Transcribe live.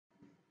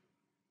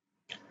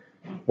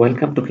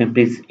Welcome to Chem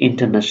P's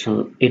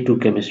International A2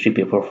 Chemistry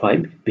Paper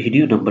 5,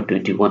 video number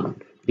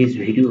 21. This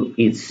video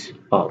is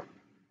of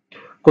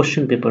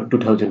question paper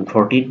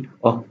 2014,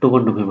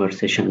 October-November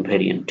session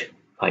variant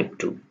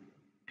 52.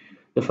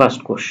 The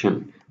first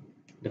question.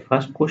 The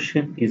first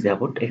question is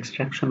about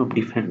extraction of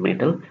different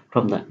metal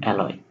from the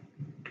alloy.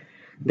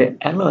 The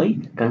alloy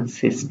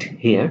consists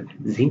here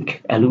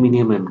zinc,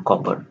 aluminium and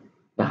copper.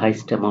 The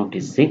highest amount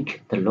is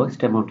zinc, the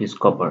lowest amount is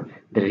copper.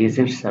 The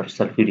reagents are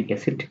sulfuric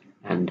acid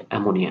and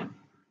ammonia.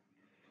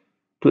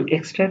 To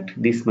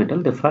extract this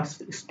metal, the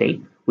first step,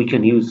 we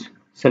can use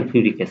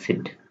sulfuric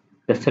acid.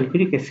 The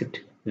sulfuric acid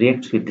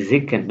reacts with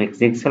zinc and makes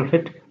zinc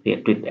sulfate,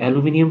 react with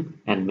aluminium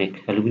and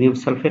make aluminium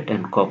sulfate,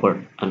 and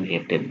copper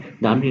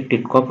unreacted. The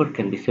unreacted copper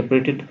can be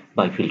separated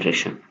by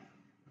filtration.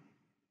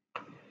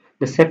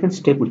 The second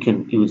step, we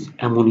can use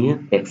ammonia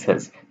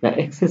excess. The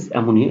excess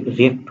ammonia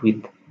react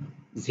with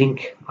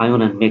zinc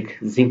ion and make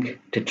zinc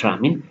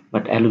tetramine,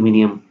 but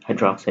aluminium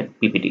hydroxide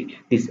PPD.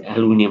 This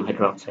aluminium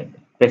hydroxide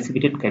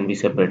precipitate can be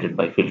separated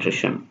by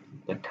filtration.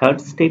 The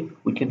third step,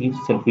 we can use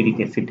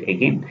sulfuric acid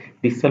again.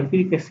 This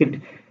sulfuric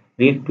acid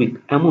react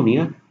with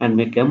ammonia and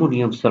make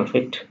ammonium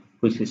sulfate,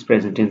 which is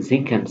present in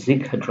zinc, and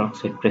zinc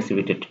hydroxide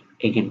precipitate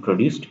again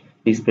produced.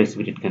 This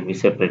precipitate can be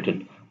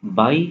separated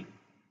by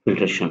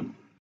filtration.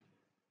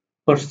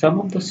 For some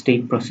of the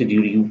step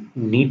procedure, you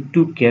need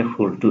to be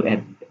careful to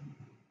add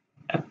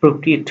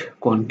appropriate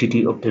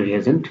quantity of the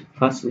reagent.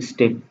 First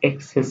step,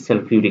 excess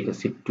sulfuric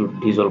acid to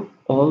dissolve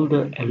all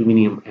the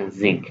aluminium and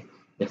zinc.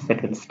 The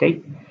second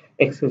step,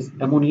 excess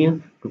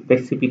ammonia to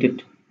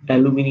precipitate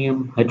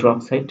aluminium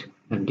hydroxide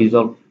and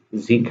dissolve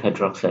zinc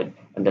hydroxide.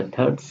 And the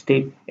third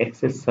step,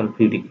 excess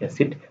sulfuric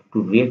acid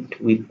to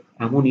react with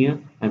ammonia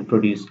and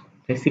produce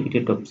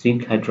precipitate of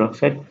zinc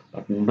hydroxide,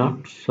 but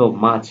not so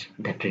much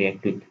that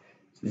react with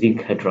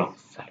zinc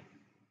hydroxide.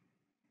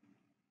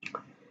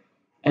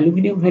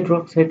 Aluminium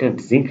hydroxide and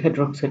zinc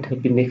hydroxide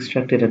have been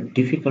extracted and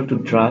difficult to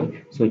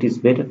dry, so it is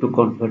better to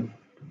convert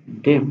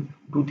them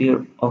to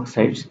their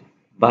oxides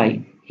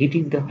by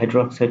heating the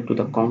hydroxide to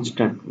the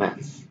constant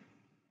mass.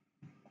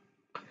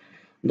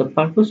 The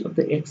purpose of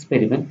the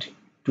experiment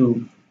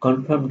to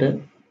confirm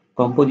the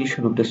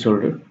composition of the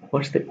solder.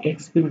 What's the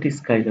experiment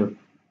is kind of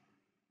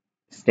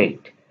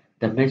state.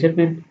 The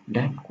measurement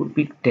that could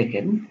be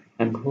taken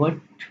and what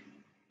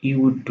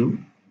you would do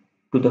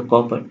to the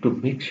copper to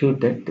make sure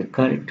that the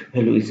correct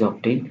value is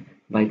obtained.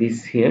 By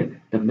this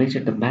here, measure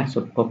the mass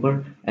of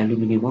copper,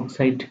 aluminium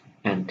oxide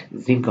and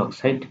zinc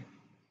oxide.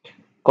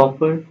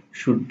 Copper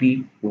should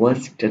be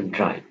washed and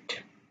dried.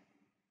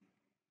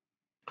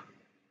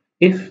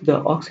 If the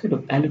oxide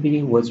of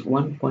aluminium was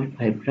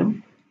 1.5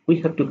 gram,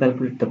 we have to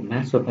calculate the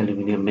mass of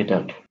aluminium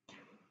metal.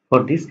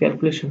 For this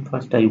calculation,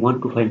 first I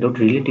want to find out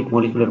relative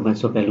molecular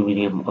mass of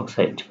aluminium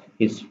oxide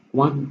is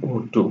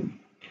 102.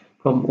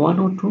 From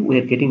 102, we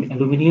are getting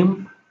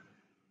aluminium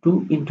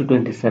 2 into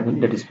 27,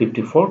 that is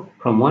 54.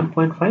 From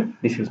 1.5,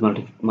 this is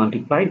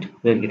multiplied,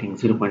 we are getting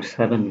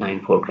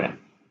 0.794 gram.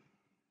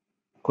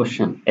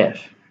 Question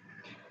F.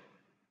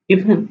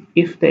 Even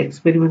if the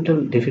experimental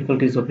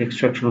difficulties of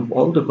extraction of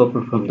all the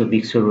copper from the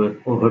mixture were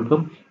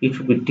overcome, it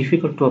would be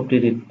difficult to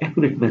obtain an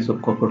accurate mass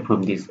of copper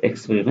from this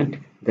experiment.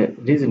 The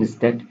reason is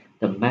that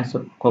the mass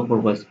of copper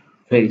was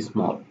very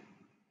small.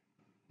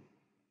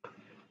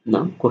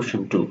 Now,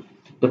 question 2.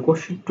 The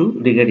question 2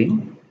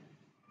 regarding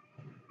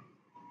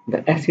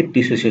the acid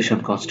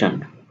dissociation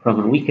constant from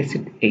a weak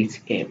acid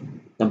HA.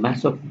 The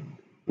mass of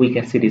weak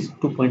acid is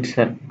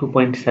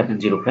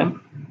 2.70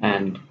 gram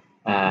and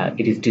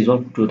it is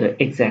dissolved to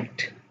the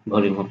exact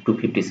volume of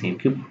 250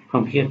 cm3.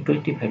 From here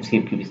 25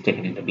 cm3 is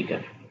taken in the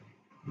beaker.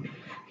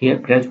 Here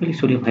gradually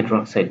sodium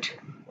hydroxide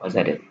was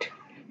added.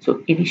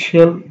 So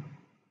initial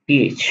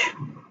pH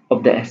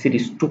of the acid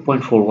is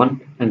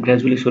 2.41 and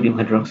gradually sodium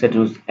hydroxide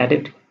was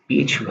added.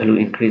 pH value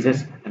increases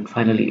and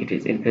finally it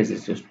is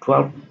increases to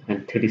 12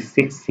 and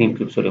 36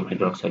 cm3 sodium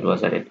hydroxide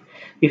was added.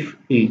 If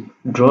we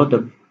draw the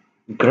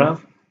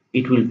graph,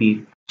 it will be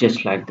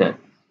just like that.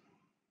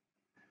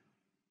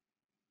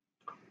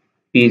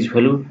 pH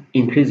value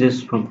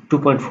increases from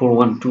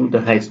 2.41 to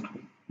the highest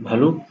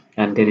value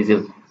and there is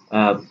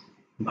a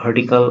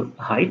vertical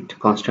height,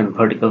 constant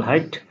vertical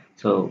height.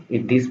 So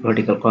in this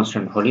vertical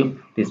constant volume,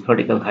 this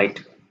vertical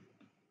height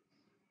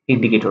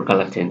indicator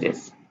color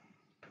changes.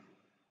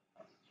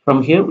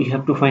 From here, we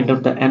have to find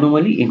out the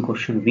anomaly in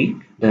question B.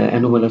 The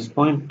anomalous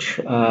point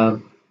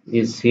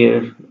is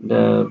here,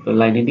 the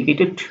line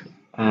indicated,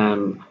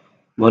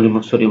 volume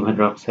of sodium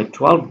hydroxide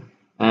 12,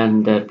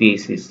 and the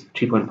pH is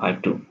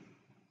 3.52.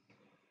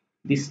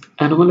 This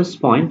anomalous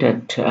point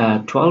at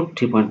 12,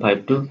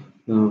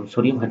 3.52,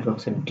 sodium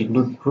hydroxide did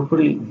not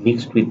properly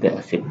mix with the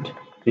acid.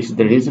 This is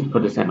the reason for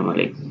this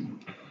anomaly.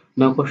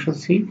 Now, question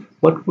C: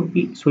 what would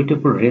be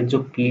suitable range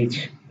of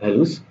pH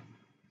values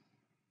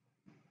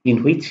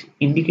in which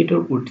indicator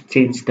would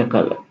change the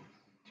color?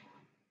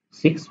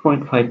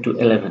 6.5 to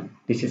 11.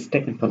 This is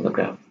taken from the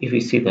graph. If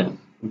we see the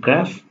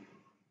graph,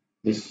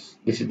 this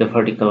is the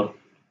vertical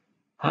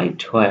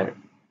height where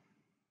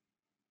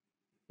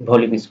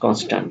volume is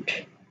constant.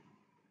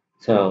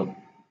 So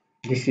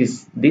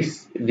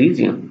this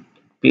region,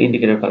 P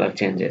indicator color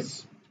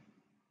changes.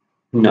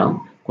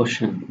 Now,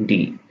 question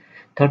D.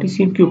 30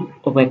 cm cube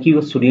of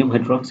aqueous sodium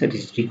hydroxide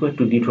is required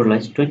to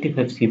neutralize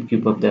 25 cm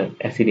cube of the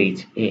acid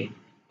HA.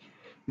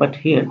 But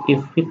here,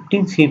 if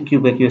 15 cm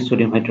cube aqueous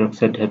sodium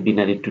hydroxide have been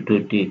added to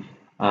 25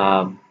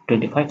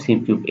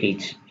 cm cube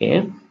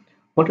HA,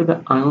 what are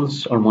the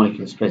ions or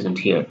molecules present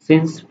here?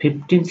 Since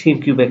 15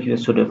 cm cube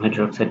aqueous sodium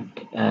hydroxide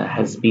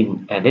has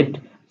been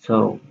added,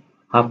 so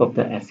half of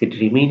the acid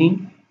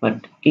remaining,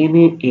 but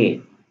Na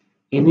is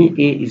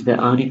the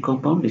ionic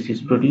compound. This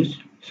is produced,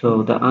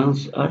 so the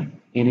ions are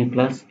Na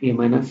plus, A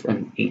minus,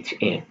 and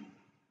Ha.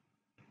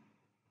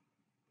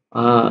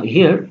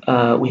 Here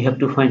we have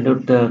to find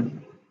out the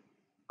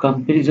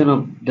comparison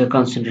of the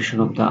concentration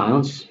of the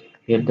ions.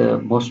 Here the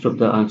most of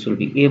the ions will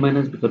be A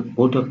minus because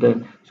both of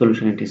the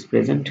solution it is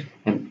present,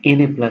 and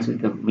Na plus is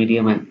the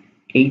medium, and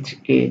Ha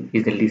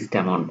is the least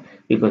amount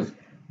because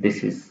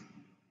this is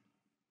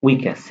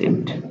weak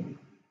acid.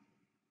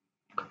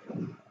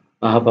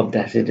 Half of the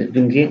acid has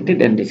been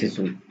reacted, and this is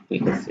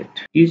weak acid.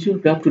 Use your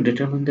graph to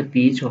determine the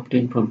pH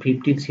obtained from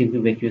 15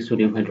 cm aqueous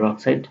sodium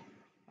hydroxide.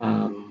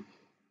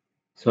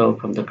 So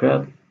from the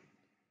graph,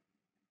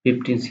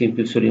 15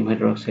 cm sodium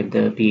hydroxide,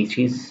 the pH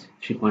is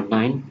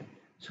 3.9.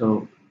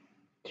 So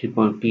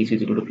pH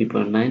is equal to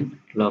 3.9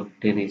 log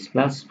 10 H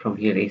plus. From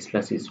here, H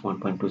plus is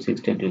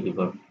 1.26 10 to the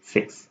power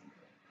 6.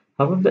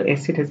 However, the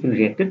acid has been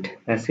reacted.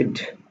 Acid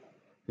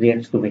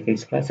reacts to make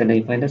H plus and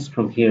A minus.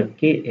 From here,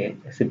 Ka,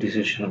 acid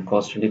dissociation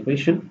constant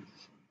equation.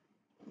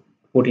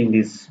 Putting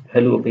this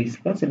value of H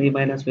plus and A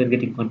minus, we are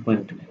getting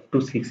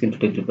 1.26 into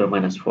 10 to the power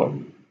minus 4.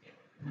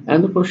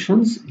 And the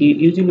questions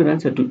using your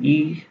answer to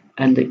E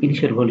and the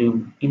initial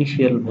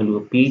value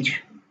of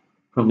pH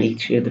from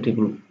HA, the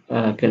table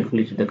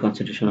calculated the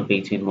concentration of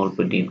HA in mole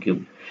per dm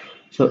cube.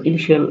 So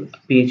initial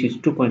pH is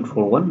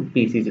 2.41,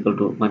 pH is equal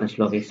to minus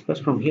log H plus.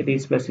 From here,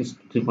 H plus is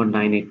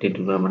 3.98 10 to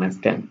the power minus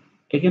 10.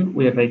 Again,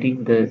 we are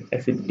writing the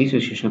acid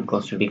dissociation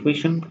constant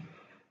equation.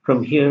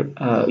 From here,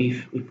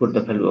 if we put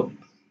the value of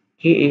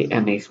Ka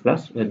and H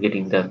plus, we are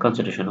getting the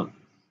concentration of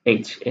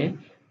HA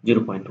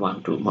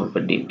 0.12 mole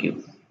per dm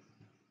cube.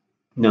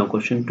 Now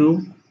question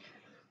 2.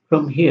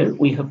 From here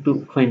we have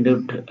to find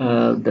out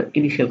the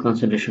initial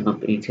concentration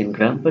of H in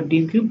gram per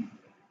dm cube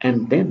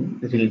and then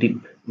relative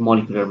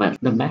molecular mass.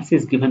 The mass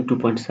is given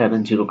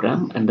 2.70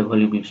 gram and the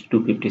volume is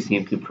 250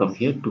 cm cube. From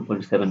here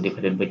 2.7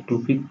 divided by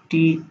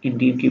 250 in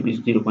dm cube is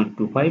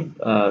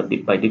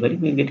 0.25. By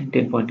dividing we are getting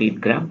 10.8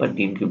 gram per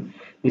dm cube.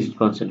 This is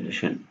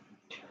concentration.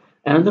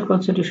 Another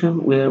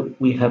concentration where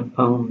we have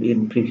found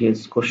in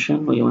previous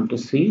question, we want to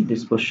see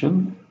this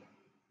question,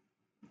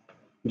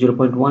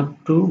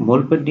 0.12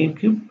 mole per dm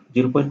cube.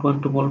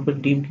 0.12 mole per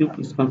dm cube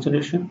is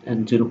concentration,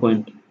 and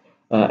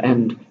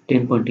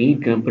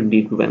 10.8 gram per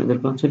dm cube another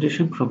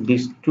concentration. From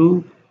these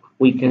two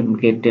we can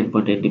get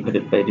 10.8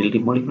 divided by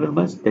relative molecular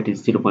mass, that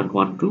is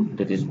 0.12,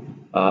 that is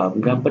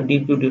gram per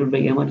dm cube divided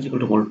by mr is equal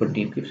to mole per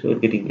dm cube. So we're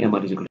getting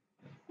mr is equal to,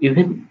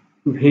 even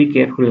very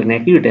careful and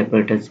accurate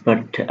apparatus,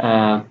 but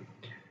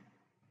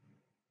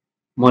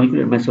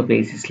molecular mass of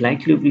H is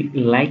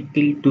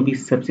likely to be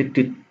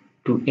subjected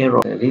to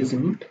error. The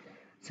reason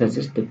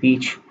suggests the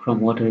pH from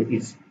water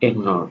is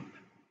ignored.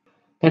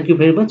 Thank you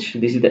very much.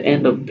 This is the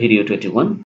end of video 21.